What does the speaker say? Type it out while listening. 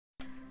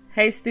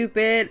Hey,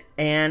 stupid,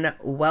 and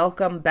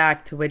welcome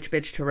back to Witch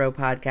Bitch Tarot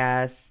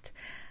Podcast.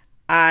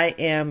 I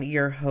am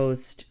your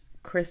host,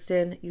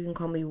 Kristen. You can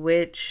call me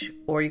Witch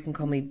or you can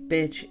call me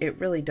Bitch. It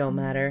really don't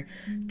matter.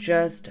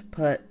 Just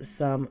put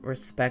some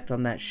respect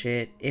on that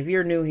shit. If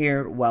you're new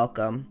here,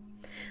 welcome.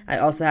 I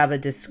also have a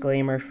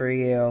disclaimer for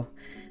you.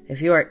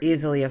 If you are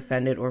easily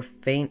offended or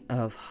faint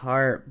of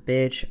heart,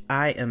 bitch,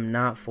 I am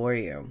not for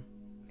you.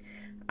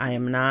 I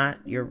am not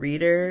your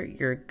reader,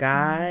 your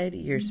guide,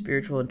 your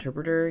spiritual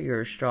interpreter,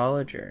 your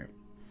astrologer.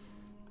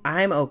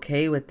 I'm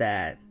okay with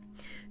that.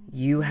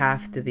 You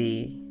have to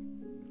be.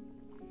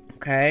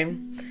 Okay?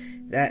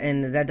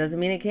 That doesn't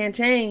mean it can't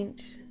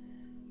change.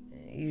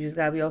 You just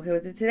gotta be okay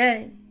with it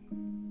today.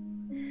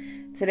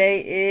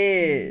 Today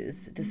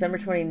is December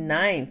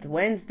 29th,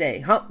 Wednesday,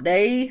 hump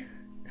day.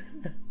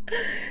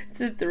 It's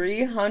the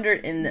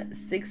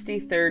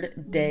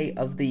 363rd day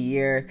of the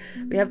year.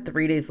 We have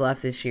 3 days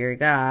left this year.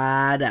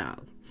 God.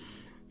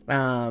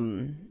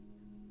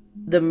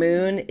 The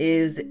moon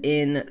is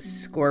in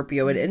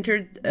Scorpio. The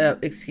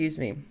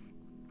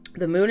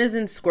moon is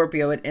in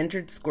Scorpio. It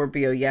entered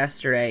Scorpio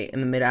yesterday in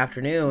the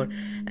mid-afternoon.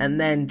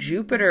 And then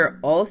Jupiter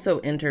also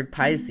entered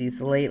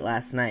Pisces late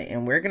last night.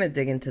 And we're going to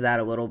dig into that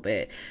a little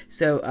bit.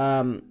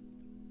 So,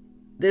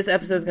 this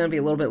episode is going to be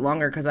a little bit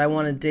longer because I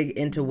want to dig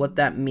into what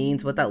that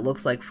means, what that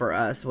looks like for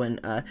us when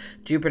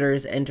Jupiter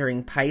is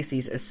entering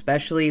Pisces,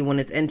 especially when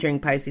it's entering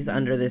Pisces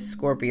under this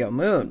Scorpio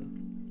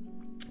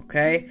moon.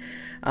 Okay?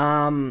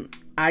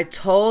 I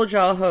told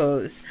y'all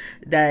hoes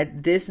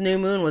that this new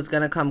moon was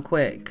going to come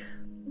quick.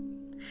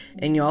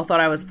 And y'all thought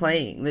I was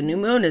playing. The new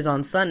moon is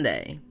on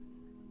Sunday.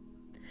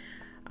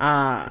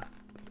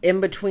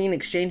 In between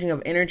exchanging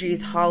of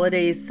energies,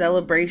 holidays,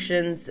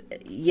 celebrations.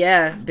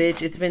 Yeah,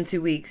 bitch, it's been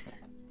 2 weeks.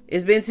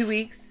 It's been 2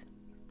 weeks.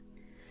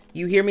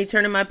 You hear me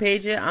turning my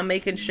page yet? I'm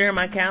making sure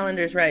my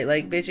calendar's right.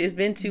 Like, bitch, it's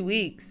been 2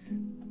 weeks.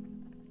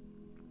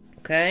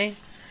 Okay?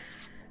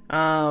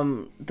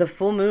 The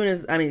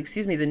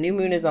new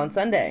moon is on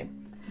Sunday.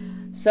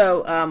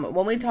 So,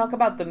 when we talk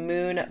about the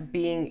moon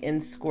being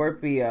in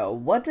Scorpio,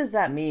 what does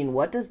that mean?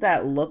 What does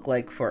that look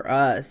like for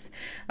us?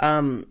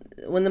 When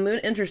the moon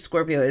enters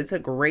Scorpio, it's a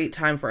great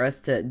time for us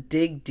to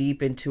dig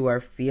deep into our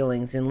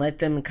feelings and let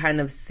them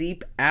kind of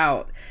seep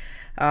out.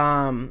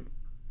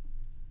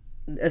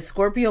 A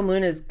Scorpio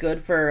moon is good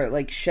for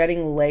like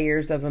shedding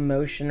layers of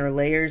emotion or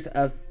layers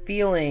of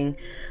feeling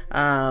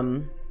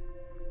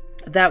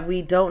that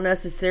we don't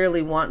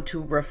necessarily want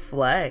to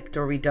reflect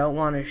or we don't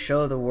want to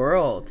show the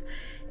world.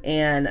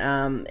 And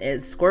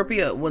it's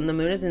Scorpio, when the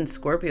moon is in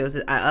Scorpio,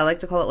 I like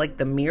to call it like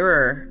the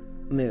mirror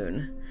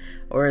moon,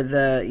 or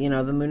the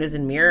moon is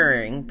in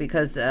mirroring,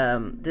 because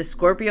this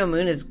Scorpio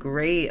moon is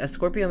great. A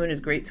Scorpio moon is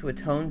great to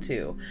atone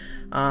to.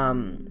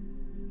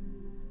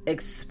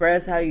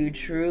 Express how you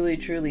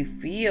truly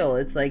feel.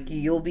 It's like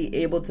you'll be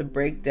able to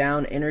break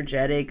down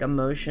energetic,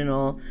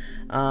 emotional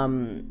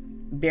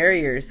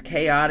barriers,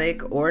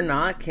 chaotic or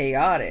not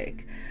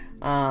chaotic.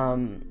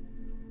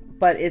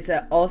 But it's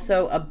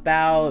also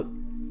about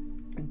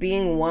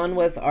being one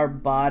with our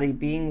body,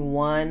 being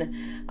one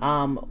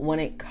when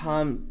it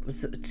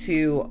comes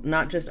to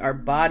not just our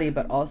body,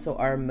 but also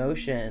our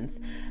emotions.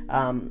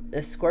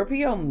 The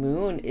Scorpio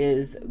moon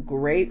is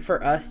great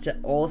for us to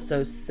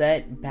also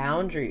set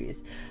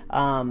boundaries.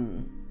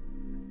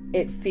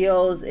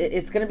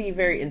 It's going to be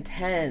very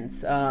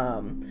intense.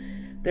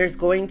 There's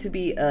going to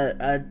be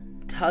a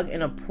tug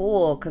and a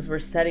pull because we're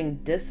setting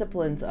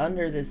disciplines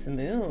under this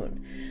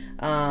moon.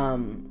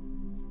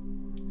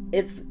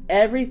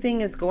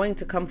 Everything is going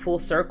to come full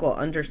circle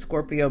under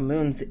Scorpio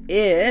moons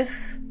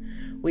if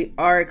we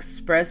are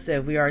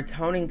expressive, we are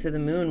atoning to the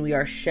moon, we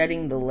are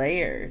shedding the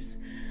layers.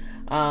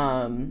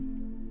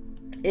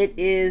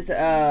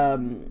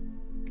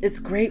 It's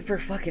great for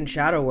fucking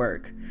shadow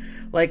work.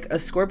 Like, a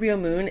Scorpio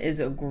moon is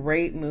a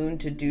great moon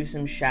to do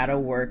some shadow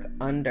work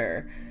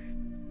under.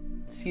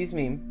 Excuse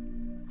me.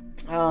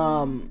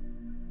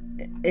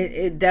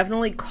 It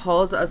definitely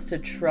calls us to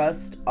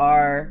trust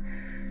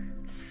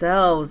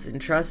ourselves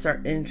and trust our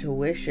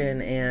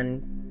intuition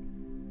and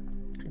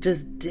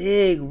just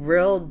dig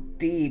real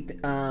deep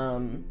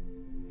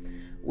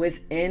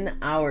within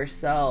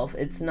ourselves.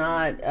 It's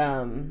not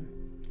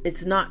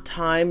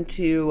time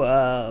to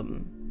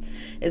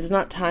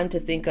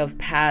think of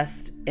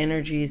past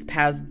energies,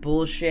 past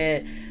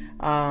bullshit,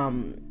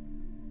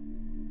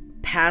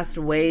 past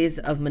ways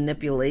of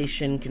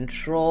manipulation,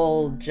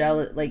 control,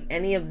 jealous, like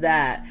any of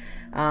that.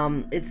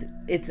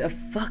 It's a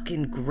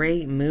fucking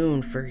great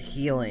moon for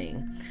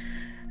healing.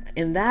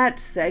 And that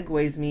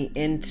segues me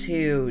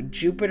into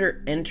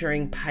Jupiter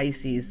entering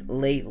Pisces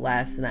late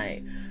last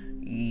night.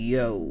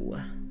 Yo.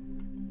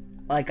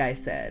 Like I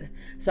said.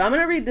 So I'm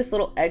going to read this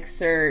little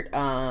excerpt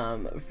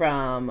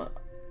from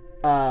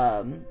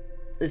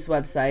this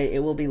website. It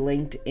will be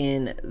linked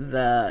in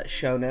the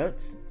show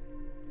notes.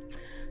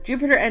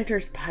 Jupiter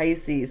enters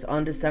Pisces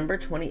on December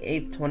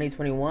 28th,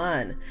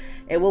 2021.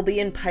 It will be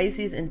in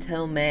Pisces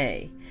until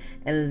May.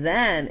 And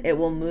then it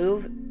will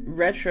move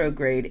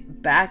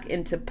retrograde back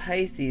into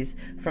Pisces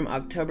from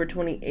October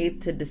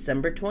 28th to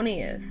December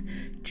 20th.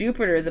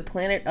 Jupiter, the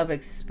planet of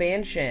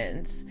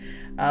expansions,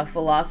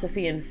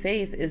 philosophy, and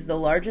faith, is the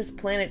largest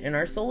planet in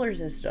our solar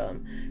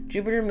system.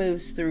 Jupiter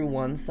moves through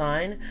one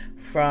sign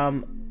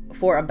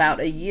for about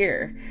a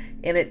year,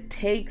 and it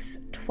takes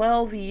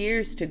 12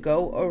 years to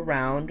go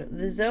around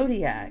the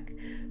zodiac.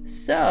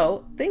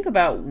 So think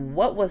about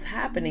what was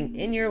happening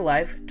in your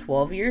life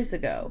 12 years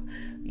ago.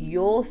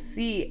 You'll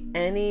see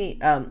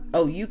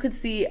you could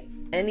see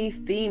any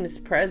themes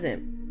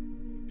present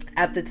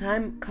at the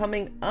time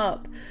coming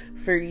up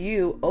for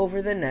you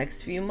over the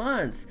next few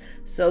months.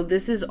 So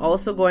this is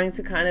also going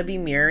to kind of be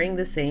mirroring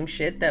the same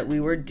shit that we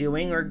were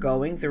doing or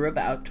going through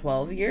about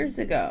 12 years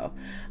ago.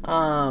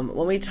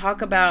 When we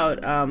talk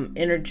about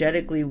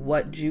energetically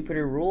what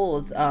Jupiter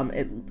rules,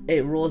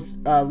 it rules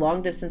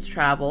long distance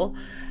travel,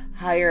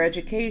 higher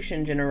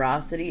education,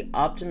 generosity,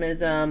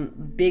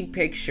 optimism, big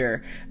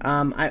picture.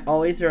 I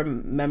always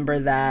remember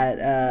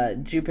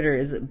that Jupiter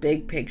is a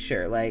big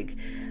picture. Like,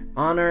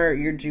 honor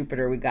your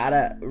Jupiter. We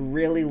gotta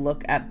really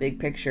look at big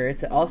picture.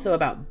 It's also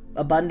about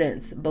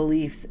abundance,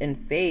 beliefs, and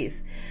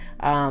faith.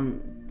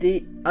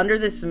 Under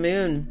this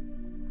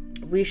moon,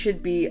 we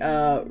should be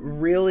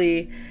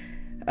really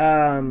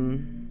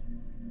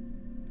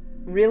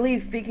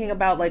thinking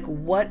about like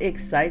what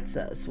excites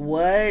us,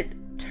 what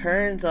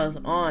turns us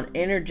on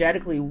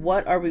energetically,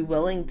 what are we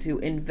willing to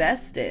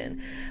invest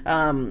in.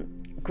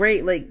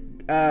 Great, like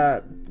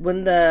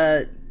when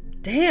the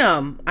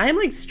I'm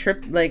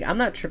like I'm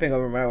not tripping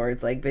over my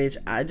words, like, bitch,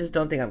 I just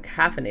don't think I'm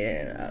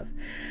caffeinated enough.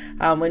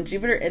 When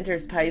Jupiter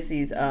enters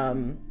Pisces,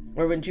 or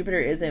when Jupiter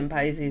is in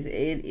Pisces,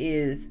 it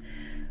is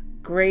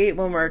great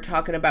when we're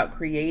talking about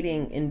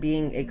creating and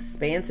being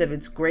expansive.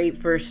 It's great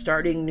for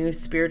starting new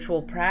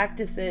spiritual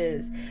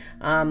practices,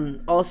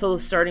 also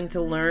starting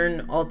to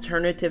learn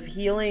alternative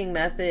healing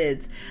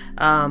methods,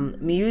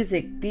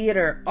 music,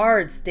 theater,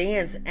 arts,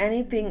 dance,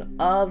 anything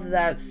of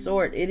that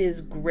sort. It is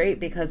great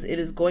because it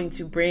is going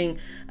to bring,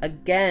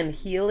 again,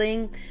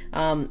 healing,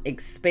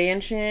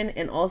 expansion,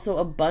 and also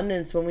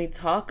abundance when we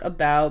talk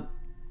about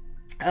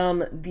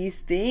these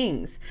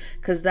things,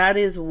 because that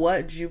is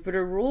what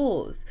Jupiter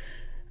rules.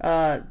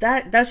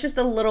 That's just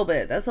a little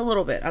bit. That's a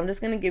little bit. I'm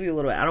just going to give you a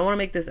little bit. I don't want to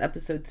make this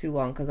episode too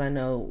long because I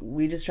know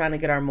we just trying to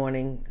get our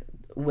morning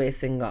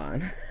with and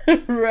gone.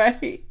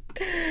 Right?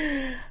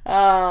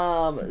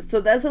 So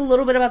that's a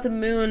little bit about the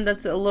moon.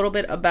 That's a little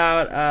bit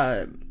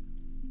about,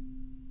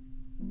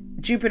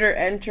 Jupiter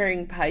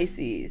entering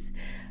Pisces.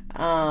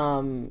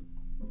 The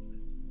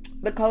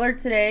color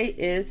today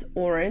is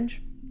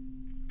orange,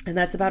 and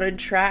that's about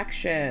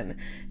attraction,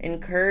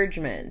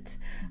 encouragement.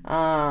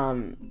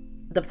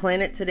 The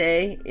planet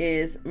today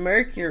is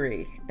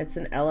Mercury. It's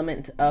an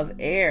element of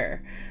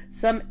air.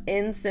 Some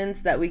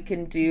incense that we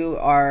can do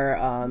are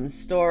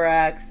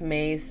storax,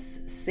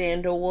 mace,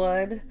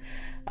 sandalwood.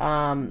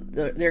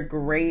 They're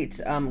great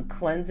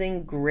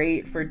cleansing,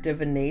 great for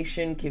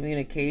divination,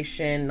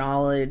 communication,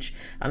 knowledge.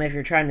 If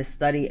you're trying to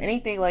study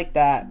anything like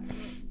that.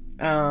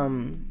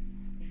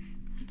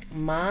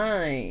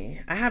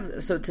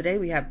 So today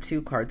we have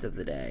two cards of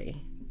the day.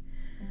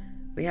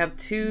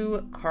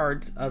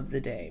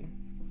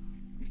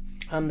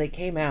 They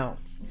came out.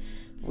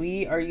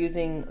 We are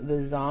using the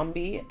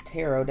Zombie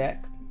Tarot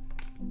deck.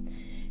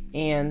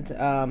 And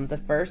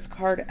the first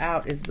card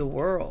out is the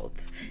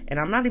World. And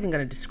I'm not even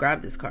going to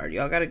describe this card.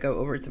 Y'all got to go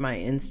over to my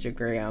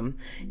Instagram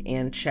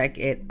and check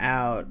it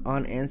out.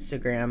 On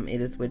Instagram,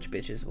 it is Which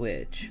Bitch is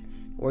Which.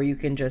 Or you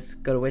can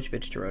just go to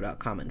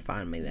witchbitchtarot.com and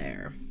find me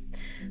there.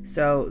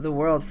 So the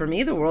World, for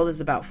me, the World is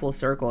about full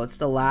circle. It's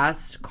the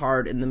last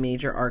card in the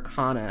major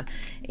arcana,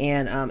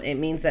 and it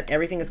means that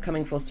everything is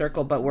coming full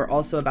circle, but we're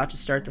also about to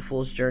start the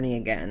Fool's Journey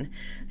again.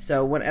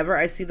 So whenever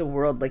I see the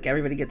World, like,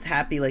 everybody gets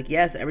happy, like,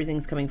 yes,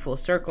 everything's coming full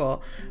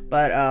circle,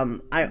 but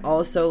I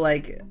also,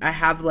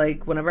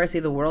 whenever I see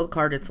the World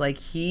card, it's like,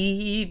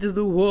 heed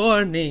the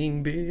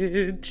warning,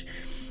 bitch.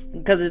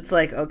 Because it's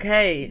like,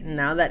 okay,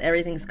 now that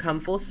everything's come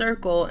full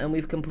circle and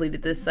we've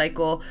completed this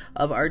cycle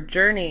of our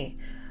journey,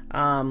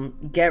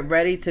 get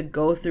ready to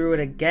go through it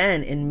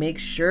again and make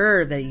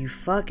sure that you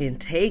fucking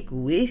take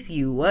with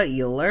you what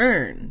you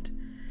learned.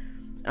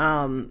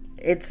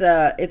 It's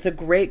a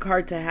great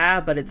card to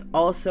have, but it's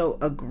also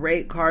a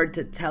great card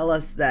to tell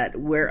us that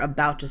we're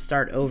about to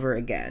start over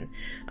again.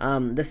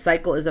 The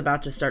cycle is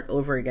about to start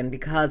over again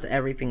because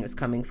everything is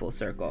coming full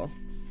circle.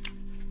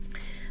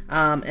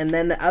 And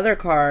then the other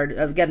card,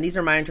 again, these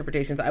are my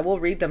interpretations. I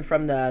will read them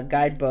from the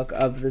guidebook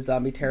of the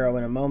Zombie Tarot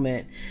in a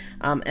moment.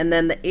 And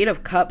then the Eight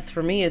of Cups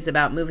for me is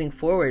about moving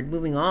forward,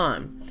 moving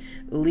on.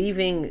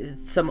 leaving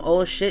some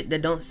old shit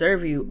that don't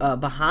serve you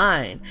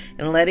behind,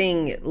 and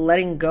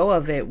letting go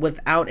of it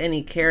without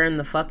any care in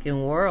the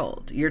fucking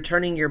world. You're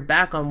turning your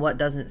back on what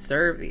doesn't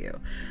serve you.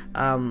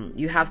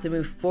 You have to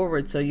move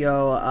forward so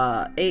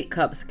your 8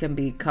 cups can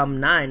become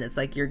 9. It's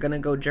like you're gonna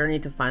go journey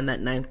to find that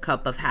 9th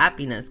cup of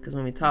happiness, because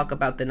when we talk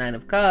about the 9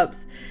 of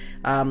cups,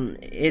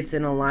 it's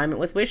in alignment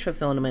with wish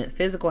fulfillment,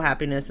 physical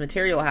happiness,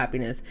 material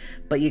happiness.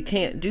 But you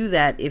can't do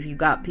that if you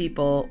got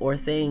people or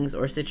things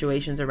or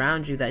situations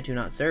around you that do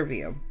not serve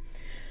you.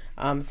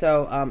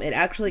 It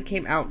actually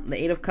came out,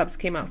 the 8 of Cups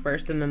came out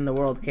first, and then the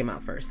World came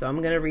out first. So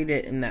I'm going to read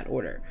it in that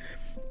order.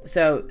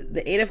 So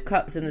the 8 of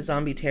Cups in the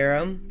Zombie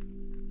Tarot,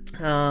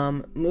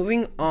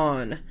 moving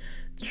on,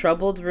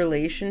 troubled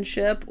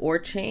relationship or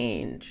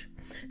change.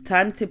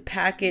 Time to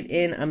pack it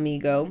in,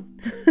 amigo.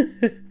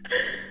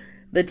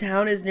 The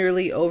town is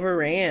nearly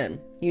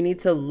overran. You need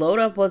to load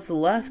up what's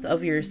left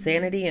of your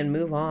sanity and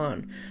move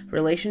on.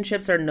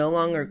 Relationships are no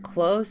longer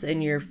close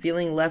and you're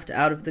feeling left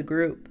out of the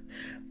group.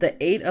 The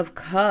 8 of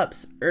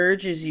Cups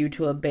urges you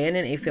to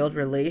abandon a failed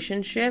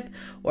relationship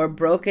or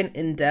broken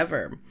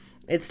endeavor.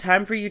 It's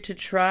time for you to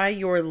try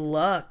your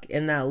luck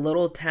in that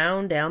little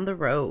town down the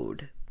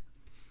road.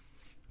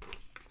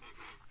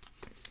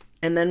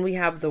 And then we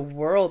have the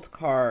World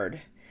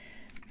card.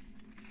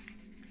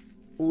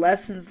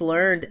 Lessons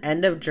learned,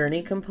 end of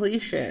journey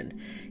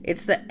completion.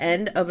 It's the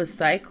end of a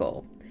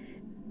cycle.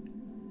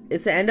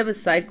 It's the end of a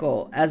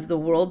cycle as the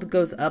world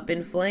goes up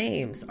in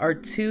flames. Our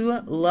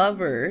 2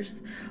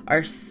 lovers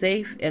are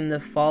safe in the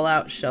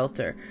fallout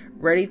shelter,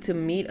 ready to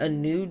meet a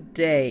new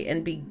day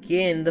and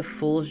begin the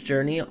fool's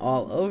journey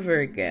all over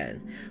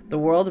again. The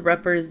world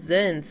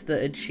represents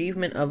the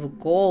achievement of a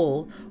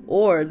goal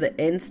or the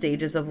end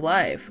stages of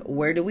life.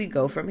 Where do we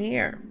go from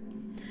here?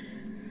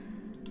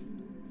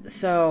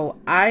 So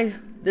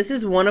this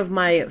is one of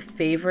my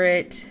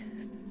favorite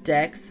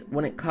decks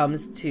when it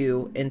comes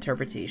to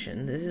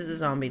interpretation. This is a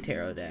Zombie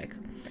Tarot deck.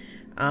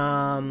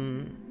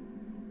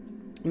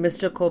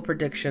 Mystical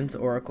Predictions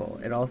Oracle,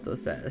 it also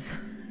says.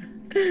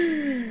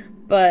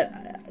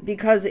 But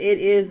because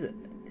it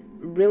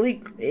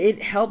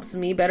helps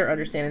me better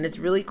understand, and it's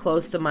really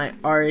close to my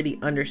already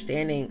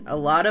understanding. A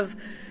lot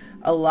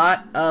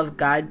of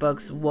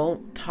guidebooks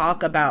won't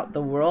talk about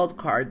the World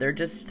card. They're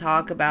just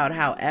talk about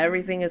how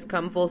everything has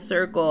come full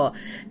circle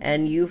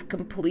and you've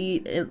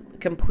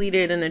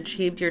completed and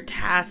achieved your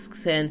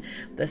tasks and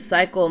the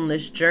cycle and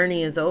this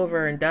journey is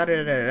over and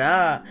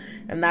da-da-da-da.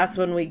 And that's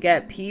when we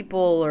get people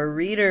or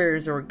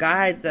readers or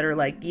guides that are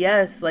like,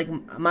 yes, like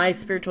my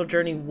spiritual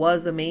journey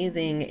was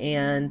amazing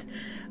and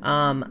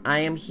I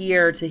am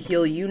here to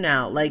heal you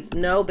now. Like,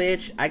 no,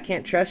 bitch, I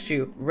can't trust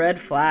you. Red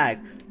flag.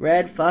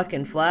 Red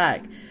fucking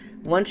flag.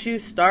 Once you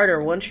start or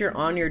once you're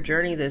on your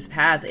journey, this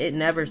path, it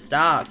never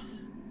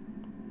stops.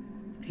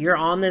 You're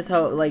on this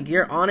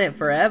you're on it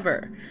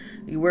forever.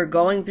 We're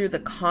going through the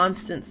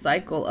constant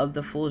cycle of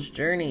the fool's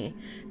journey.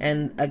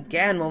 And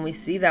again, when we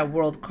see that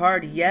World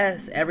card,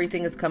 yes,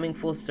 everything is coming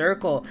full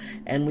circle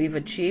and we've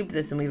achieved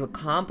this and we've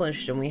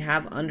accomplished and we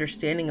have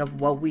understanding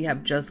of what we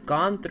have just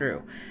gone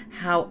through.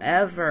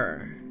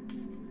 However,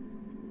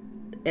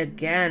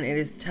 again, it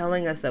is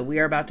telling us that we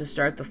are about to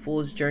start the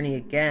fool's journey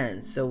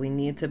again. So we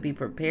need to be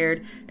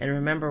prepared and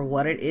remember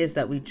what it is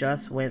that we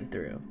just went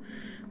through.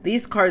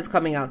 These cards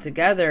coming out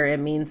together, it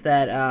means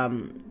that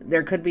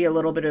there could be a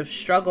little bit of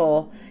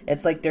struggle.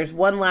 It's like there's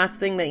one last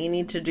thing that you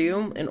need to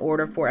do in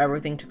order for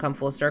everything to come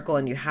full circle,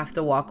 and you have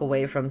to walk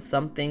away from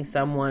something,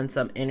 someone,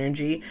 some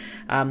energy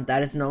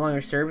that is no longer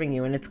serving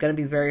you. And it's going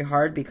to be very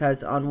hard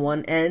because on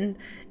one end,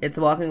 it's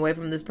walking away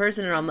from this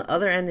person, and on the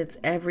other end, it's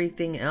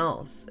everything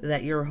else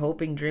that you're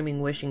hoping, dreaming,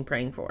 wishing,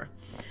 praying for.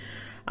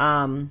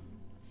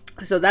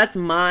 So that's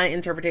my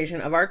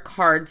interpretation of our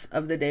cards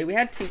of the day. We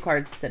had 2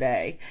 cards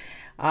today.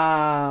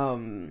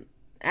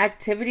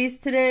 Activities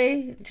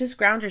today, just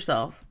ground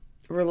yourself,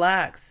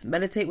 relax,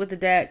 meditate with the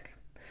deck,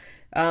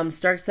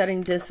 start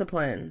setting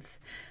disciplines.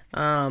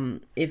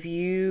 If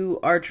you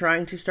are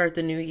trying to start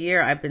the new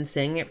year, I've been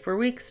saying it for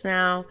weeks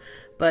now,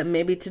 but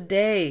maybe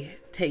today,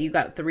 you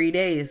got 3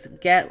 days,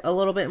 get a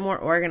little bit more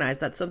organized.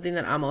 That's something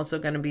that I'm also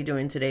going to be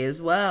doing today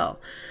as well.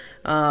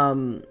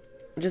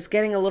 Just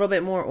getting a little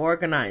bit more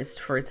organized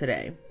for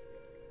today.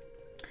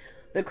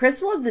 The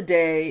crystal of the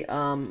day,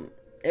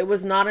 it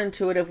was not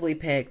intuitively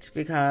picked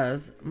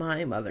because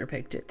my mother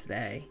picked it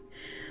today.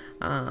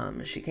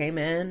 She came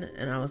in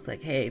and I was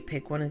like, hey,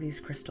 pick one of these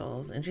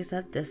crystals. And she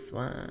said this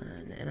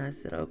one. And I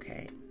said,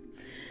 okay.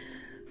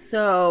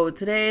 So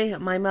today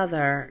my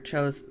mother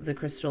chose the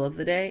crystal of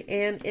the day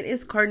and it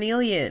is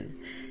carnelian.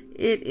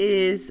 It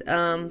is,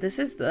 this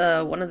is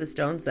one of the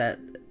stones that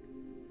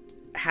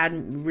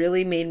had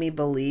really made me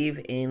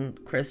believe in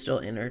crystal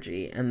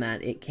energy and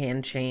that it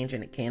can change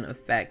and it can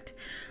affect.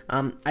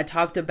 I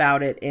talked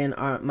about it in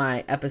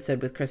my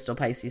episode with Crystal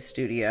Pisces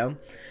Studio.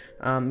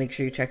 Make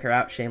sure you check her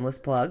out. Shameless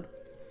plug.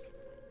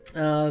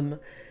 And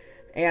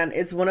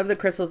it's one of the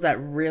crystals that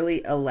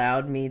really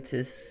allowed me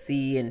to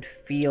see and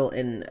feel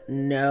and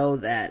know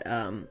that,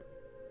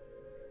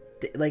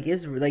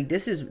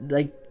 this is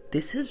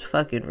this is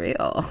fucking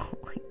real.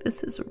 Like,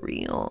 this is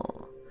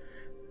real.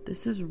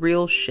 This is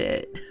real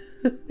shit.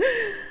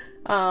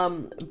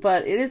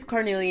 But it is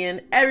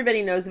carnelian.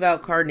 Everybody knows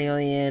about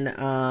carnelian.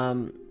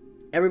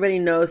 Everybody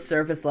knows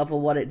surface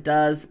level what it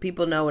does.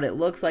 People know what it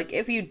looks like.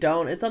 If you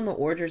don't, it's on the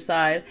orange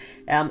side.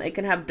 It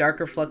can have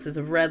darker fluxes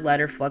of red,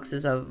 lighter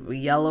fluxes of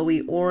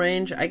yellowy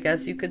orange, I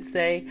guess you could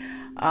say.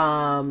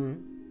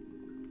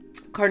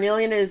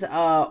 Carnelian is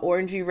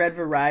orangey red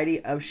variety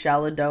of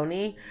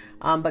chalcedony,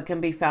 but can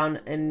be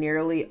found in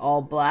nearly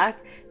all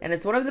black. And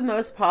it's one of the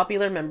most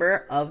popular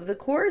member of the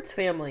quartz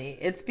family.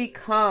 It's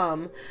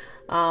become,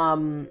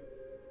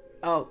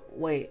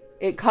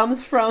 it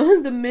comes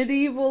from the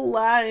medieval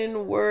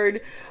Latin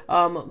word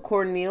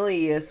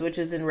cornelius, which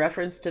is in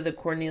reference to the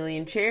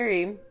cornelian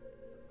cherry.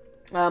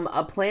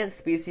 A plant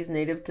species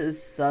native to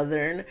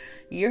southern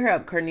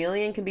Europe.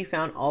 Carnelian can be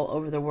found all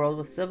over the world,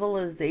 with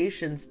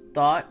civilizations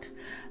thought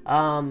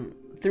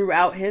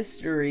throughout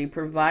history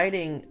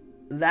providing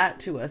that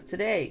to us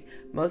today.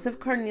 Most of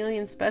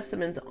carnelian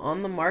specimens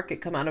on the market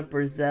come out of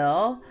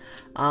Brazil,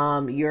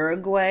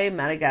 Uruguay,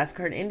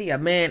 Madagascar, and India.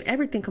 Man,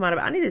 everything come out of...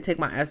 I need to take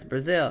my ass to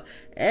Brazil.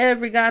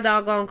 Every god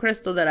doggone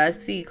crystal that I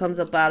see comes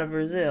up out of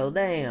Brazil.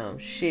 Damn,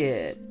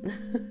 shit.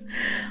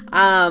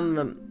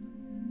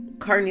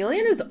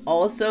 Carnelian is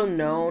also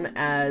known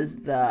as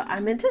I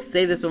meant to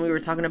say this when we were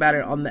talking about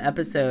it on the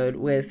episode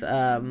with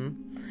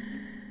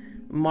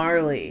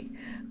Marley,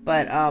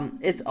 but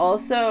it's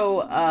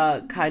also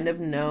kind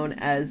of known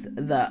as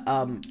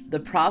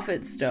the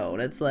prophet stone.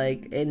 It's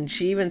like, and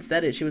she even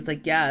said it, she was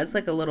like, yeah, it's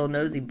like a little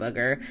nosy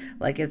bugger,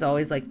 like it's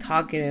always like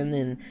talking,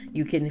 and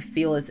you can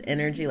feel its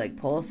energy like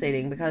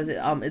pulsating, because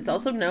it's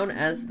also known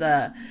as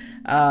the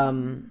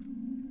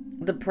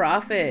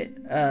prophet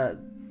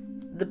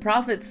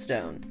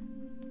stone.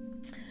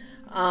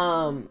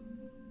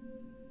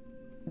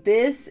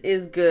 This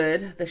is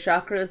good. The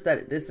chakras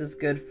that this is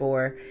good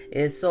for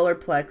is solar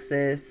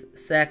plexus,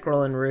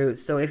 sacral, and root.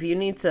 So if you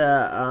need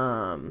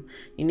to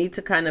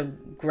kind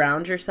of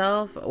ground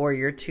yourself, or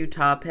you're too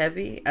top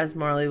heavy, as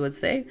Marley would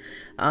say,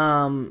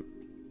 carnelian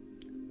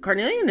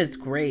is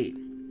great.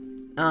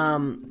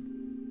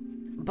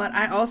 But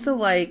I also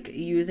like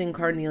using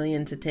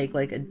carnelian to take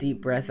like a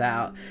deep breath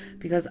out,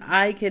 because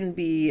I'm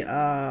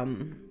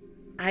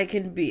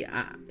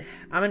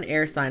an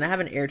air sign. I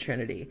have an air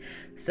trinity.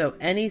 So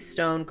any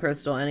stone,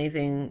 crystal,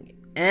 anything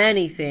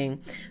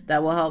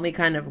that will help me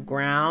kind of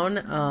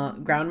ground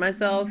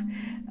myself.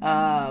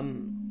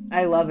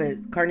 I love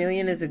it.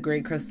 Carnelian is a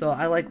great crystal.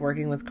 I like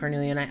working with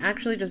carnelian. I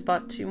actually just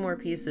bought 2 more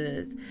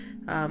pieces.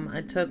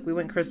 We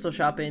went crystal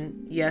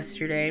shopping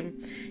yesterday,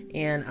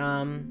 and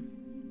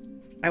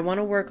I want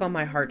to work on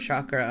my heart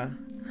chakra.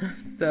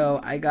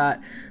 So I got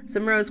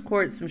some rose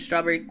quartz, some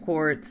strawberry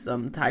quartz,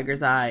 some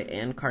tiger's eye,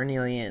 and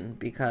carnelian,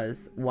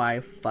 because why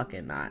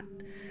fucking not?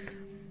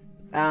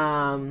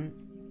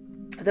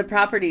 The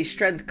properties: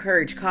 strength,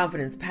 courage,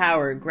 confidence,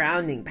 power,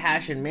 grounding,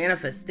 passion,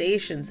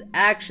 manifestations,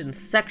 actions,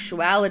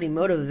 sexuality,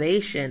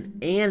 motivation,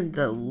 and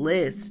the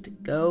list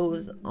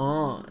goes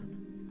on.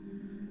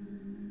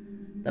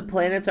 The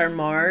planets are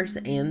Mars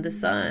and the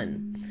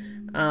Sun.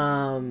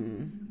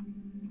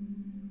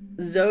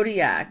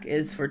 Zodiac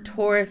is for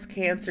Taurus,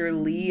 Cancer,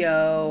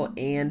 Leo,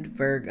 and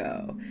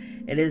Virgo.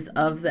 It is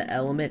of the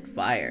element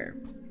fire.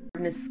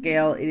 Hardness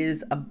scale, it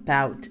is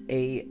about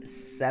a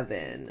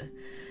 7.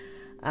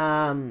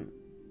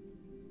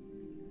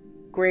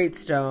 Great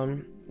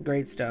stone.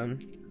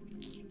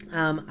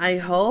 I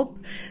hope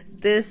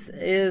this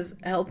is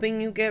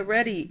helping you get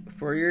ready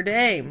for your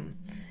day.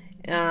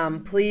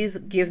 Please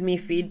give me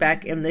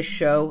feedback in the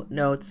show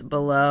notes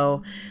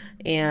below.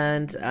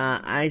 And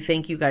I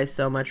thank you guys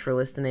so much for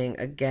listening.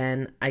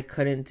 Again, I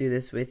couldn't do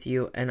this with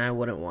you, and I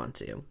wouldn't want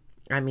to.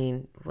 I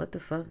mean, what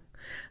the fuck?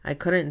 I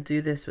couldn't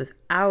do this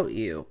without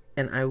you,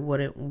 and I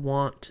wouldn't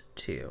want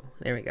to.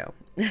 There we go.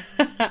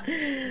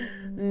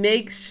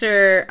 Make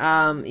sure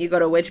you go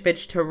to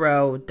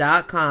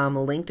witchbitchtarot.com,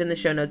 linked in the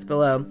show notes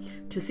below,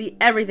 to see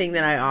everything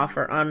that I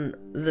offer on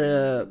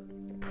the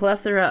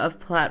plethora of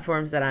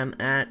platforms that I'm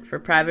at for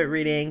private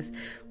readings.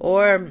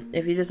 Or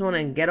if you just want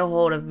to get a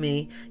hold of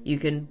me, you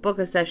can book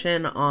a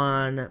session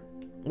on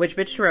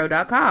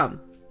witchbitchtarot.com.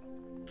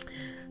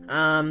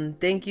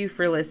 Thank you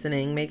for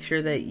listening. Make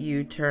sure that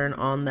you turn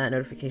on that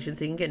notification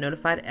so you can get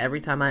notified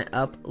every time I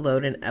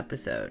upload an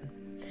episode.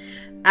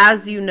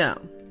 As you know,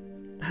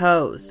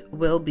 hoes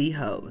will be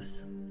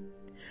hoes.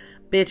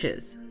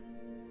 Bitches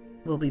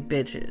will be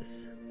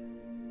bitches.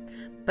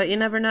 But you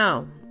never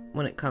know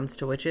when it comes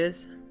to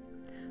witches.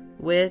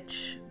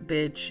 Which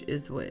bitch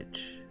is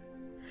which?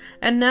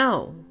 And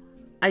no,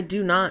 I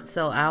do not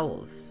sell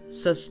owls,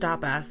 so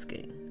stop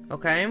asking,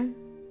 okay?